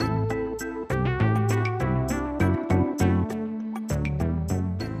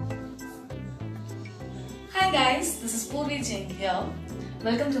guys, this is Purvi Jain here.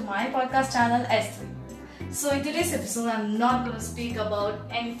 Welcome to my podcast channel S3. So in today's episode, I'm not going to speak about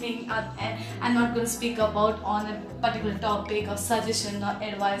anything. I'm not going to speak about on a particular topic or suggestion or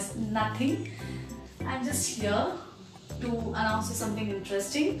advice. Nothing. I'm just here to announce you something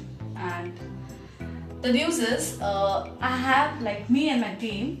interesting. And the news is, me and my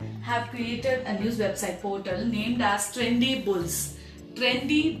team have created a news website portal named as Trendy Bulls.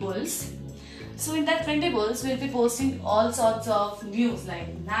 Trendy Bulls. So in that Trendy Bulls, we'll be posting all sorts of news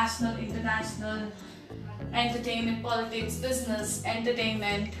like national, international, entertainment, politics, business,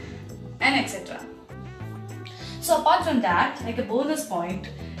 entertainment, and etc. So apart from that, like a bonus point,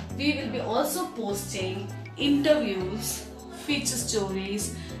 we will be also posting interviews, feature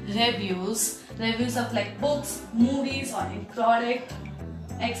stories, reviews of like books, movies, or any product,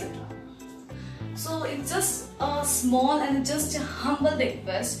 etc. So it's just a small and just a humble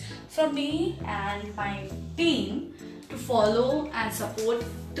request from me and my team to follow and support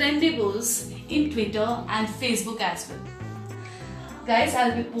Trendy Bulls in Twitter and Facebook as well. Guys,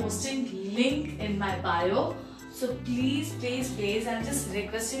 I'll be posting link in my bio. So please, I'm just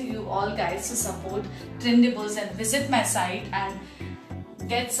requesting you all guys to support Trendy Bulls and visit my site and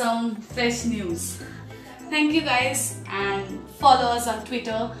get some fresh news. Thank you guys, and follow us on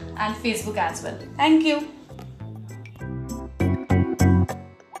Twitter and Facebook as well. Thank you.